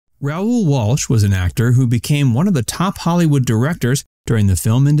Raoul Walsh was an actor who became one of the top Hollywood directors during the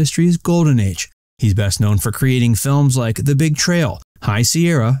film industry's golden age. He's best known for creating films like The Big Trail, High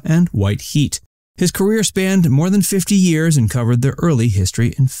Sierra, and White Heat. His career spanned more than 50 years and covered the early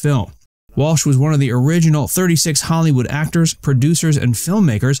history in film. Walsh was one of the original 36 Hollywood actors, producers, and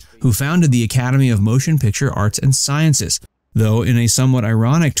filmmakers who founded the Academy of Motion Picture Arts and Sciences, though in a somewhat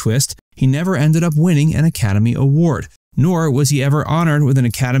ironic twist, he never ended up winning an Academy Award, nor was he ever honored with an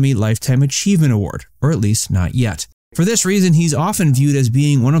Academy Lifetime Achievement Award, or at least not yet. For this reason, he's often viewed as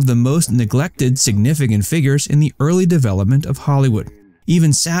being one of the most neglected significant figures in the early development of Hollywood.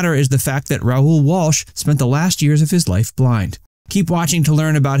 Even sadder is the fact that Raoul Walsh spent the last years of his life blind. Keep watching to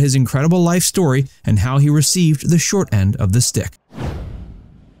learn about his incredible life story and how he received the short end of the stick.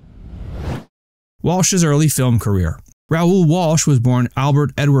 Walsh's early film career. Raoul Walsh was born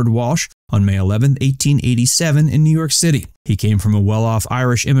Albert Edward Walsh on May 11, 1887 in New York City. He came from a well-off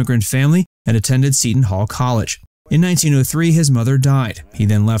Irish immigrant family and attended Seton Hall College. In 1903, his mother died. He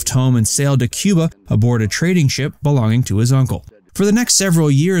then left home and sailed to Cuba aboard a trading ship belonging to his uncle. For the next several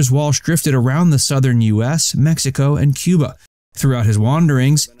years, Walsh drifted around the southern U.S., Mexico, and Cuba. Throughout his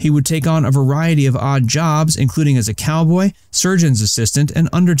wanderings, he would take on a variety of odd jobs, including as a cowboy, surgeon's assistant, and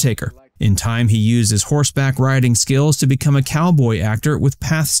undertaker. In time, he used his horseback riding skills to become a cowboy actor with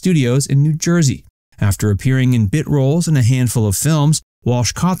Path Studios in New Jersey. After appearing in bit roles in a handful of films,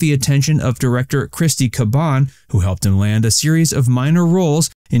 Walsh caught the attention of director Christy Caban, who helped him land a series of minor roles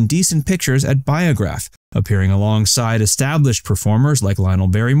in decent pictures at Biograph, appearing alongside established performers like Lionel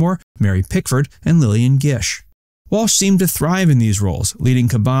Barrymore, Mary Pickford, and Lillian Gish. Walsh seemed to thrive in these roles, leading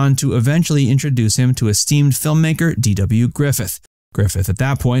Caban to eventually introduce him to esteemed filmmaker D.W. Griffith. Griffith at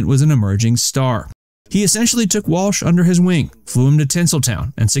that point was an emerging star. He essentially took Walsh under his wing, flew him to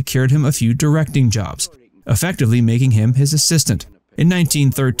Tinseltown, and secured him a few directing jobs, effectively making him his assistant. In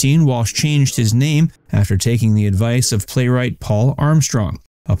 1913, Walsh changed his name after taking the advice of playwright Paul Armstrong.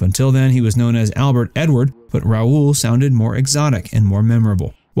 Up until then, he was known as Albert Edward, but Raoul sounded more exotic and more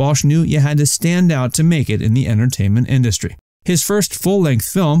memorable. Walsh knew you had to stand out to make it in the entertainment industry. His first full-length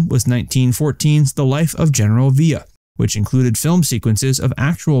film was 1914's The Life of General Villa, which included film sequences of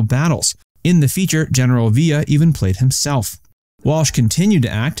actual battles. In the feature, General Villa even played himself. Walsh continued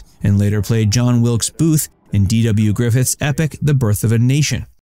to act and later played John Wilkes Booth in D.W. Griffith's epic The Birth of a Nation.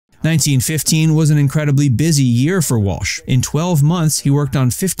 1915 was an incredibly busy year for Walsh. In 12 months, he worked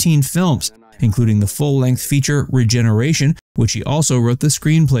on 15 films, including the full-length feature Regeneration, which he also wrote the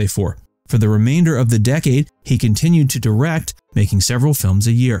screenplay for. For the remainder of the decade, he continued to direct, making several films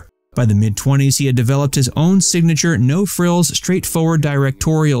a year. By the mid-20s, he had developed his own signature, no-frills, straightforward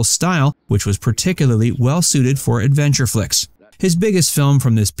directorial style, which was particularly well-suited for adventure flicks. His biggest film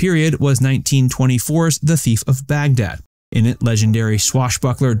from this period was 1924's The Thief of Baghdad. In it, legendary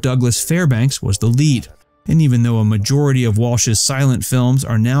swashbuckler Douglas Fairbanks was the lead. And even though a majority of Walsh's silent films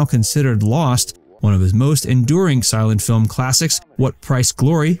are now considered lost, one of his most enduring silent film classics, What Price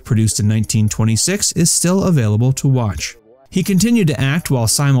Glory, produced in 1926, is still available to watch. He continued to act while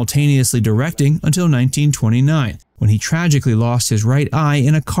simultaneously directing until 1929, when he tragically lost his right eye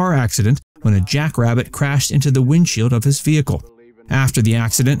in a car accident when a jackrabbit crashed into the windshield of his vehicle. After the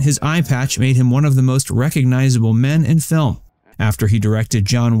accident, his eye patch made him one of the most recognizable men in film. After he directed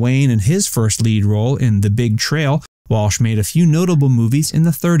John Wayne in his first lead role in The Big Trail, Walsh made a few notable movies in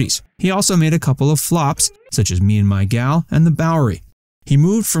the 30s. He also made a couple of flops, such as Me and My Gal and The Bowery. He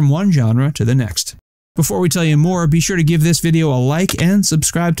moved from one genre to the next. Before we tell you more, be sure to give this video a like and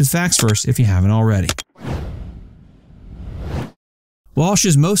subscribe to Facts First if you haven't already.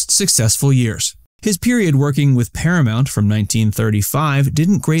 Walsh's most successful years. His period working with Paramount from 1935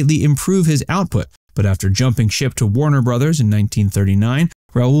 didn't greatly improve his output, but after jumping ship to Warner Brothers in 1939,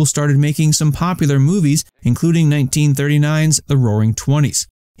 Raoul started making some popular movies, including 1939's The Roaring Twenties.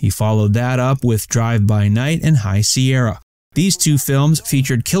 He followed that up with Drive By Night and High Sierra. These two films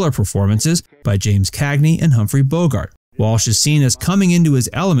featured killer performances by James Cagney and Humphrey Bogart. Walsh is seen as coming into his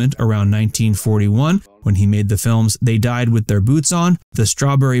element around 1941 when he made the films They Died With Their Boots On, The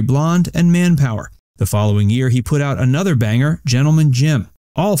Strawberry Blonde, and Manpower. The following year, he put out another banger, Gentleman Jim.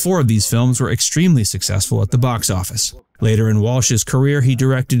 All four of these films were extremely successful at the box office. Later in Walsh's career, he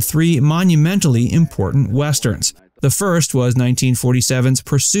directed three monumentally important westerns. The first was 1947's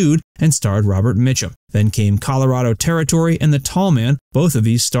Pursued and starred Robert Mitchum. Then came Colorado Territory and The Tall Man. Both of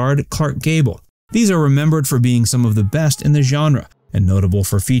these starred Clark Gable. These are remembered for being some of the best in the genre, and notable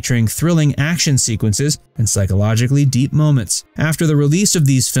for featuring thrilling action sequences and psychologically deep moments. After the release of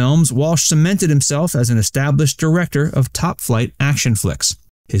these films, Walsh cemented himself as an established director of top-flight action flicks.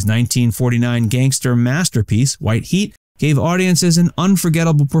 His 1949 gangster masterpiece, White Heat, gave audiences an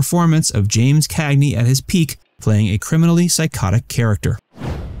unforgettable performance of James Cagney at his peak, playing a criminally psychotic character.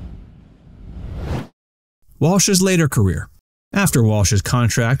 Walsh's later career. After Walsh's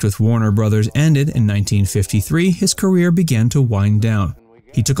contract with Warner Brothers ended in 1953, his career began to wind down.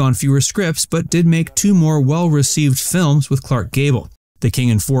 He took on fewer scripts, but did make 2 more well-received films with Clark Gable. The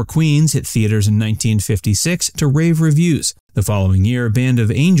King and Four Queens hit theaters in 1956 to rave reviews. The following year, Band of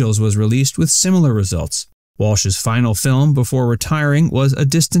Angels was released with similar results. Walsh's final film before retiring was A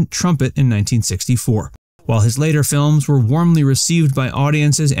Distant Trumpet in 1964. While his later films were warmly received by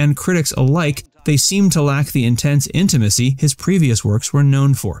audiences and critics alike, they seemed to lack the intense intimacy his previous works were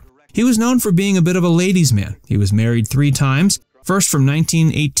known for. He was known for being a bit of a ladies' man. He was married 3 times, first from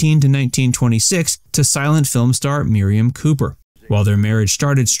 1918 to 1926 to silent film star Miriam Cooper. While their marriage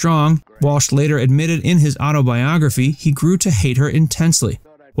started strong, Walsh later admitted in his autobiography he grew to hate her intensely.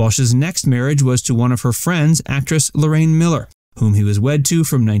 Walsh's next marriage was to one of her friends, actress Lorraine Miller, whom he was wed to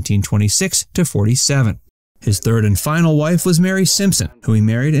from 1926 to 47. His third and final wife was Mary Simpson, who he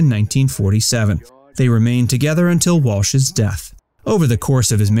married in 1947. They remained together until Walsh's death. Over the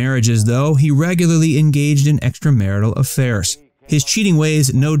course of his marriages, though, he regularly engaged in extramarital affairs. His cheating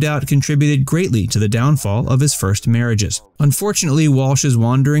ways no doubt contributed greatly to the downfall of his first marriages. Unfortunately, Walsh's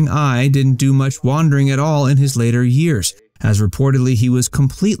wandering eye didn't do much wandering at all in his later years, as reportedly he was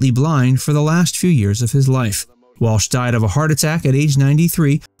completely blind for the last few years of his life. Walsh died of a heart attack at age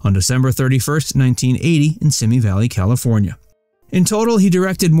 93 on December 31, 1980 in Simi Valley, California. In total, he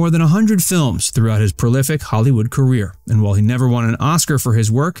directed more than 100 films throughout his prolific Hollywood career, and while he never won an Oscar for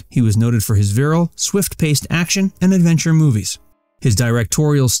his work, he was noted for his virile, swift-paced action and adventure movies. His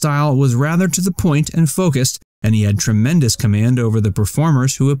directorial style was rather to the point and focused, and he had tremendous command over the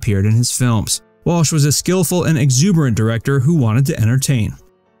performers who appeared in his films. Walsh was a skillful and exuberant director who wanted to entertain.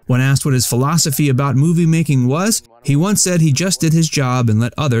 When asked what his philosophy about movie making was, he once said he just did his job and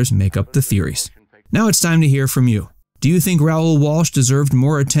let others make up the theories. Now it's time to hear from you. Do you think Raoul Walsh deserved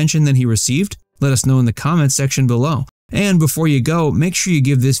more attention than he received? Let us know in the comments section below. And before you go, make sure you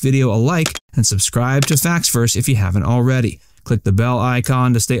give this video a like and subscribe to Factsverse if you haven't already. Click the bell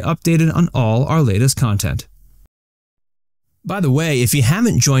icon to stay updated on all our latest content. By the way, if you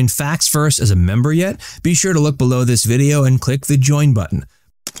haven't joined Factsverse as a member yet, be sure to look below this video and click the join button.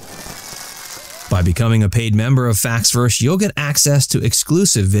 By becoming a paid member of Factsverse, you'll get access to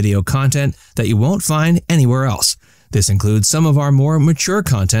exclusive video content that you won't find anywhere else. This includes some of our more mature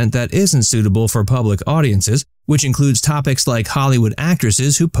content that isn't suitable for public audiences, which includes topics like Hollywood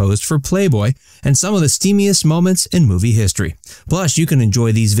actresses who posed for Playboy and some of the steamiest moments in movie history. Plus, you can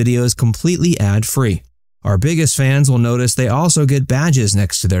enjoy these videos completely ad-free. Our biggest fans will notice they also get badges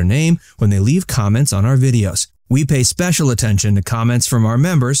next to their name when they leave comments on our videos. We pay special attention to comments from our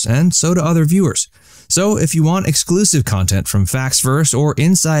members, and so do other viewers. So if you want exclusive content from Factsverse or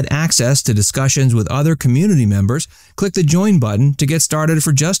inside access to discussions with other community members, click the join button to get started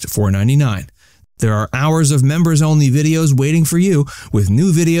for just $4.99. There are hours of members-only videos waiting for you, with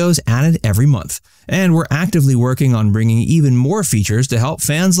new videos added every month. And we're actively working on bringing even more features to help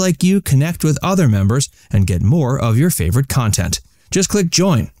fans like you connect with other members and get more of your favorite content. Just click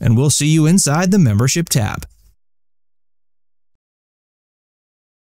join, and we'll see you inside the membership tab.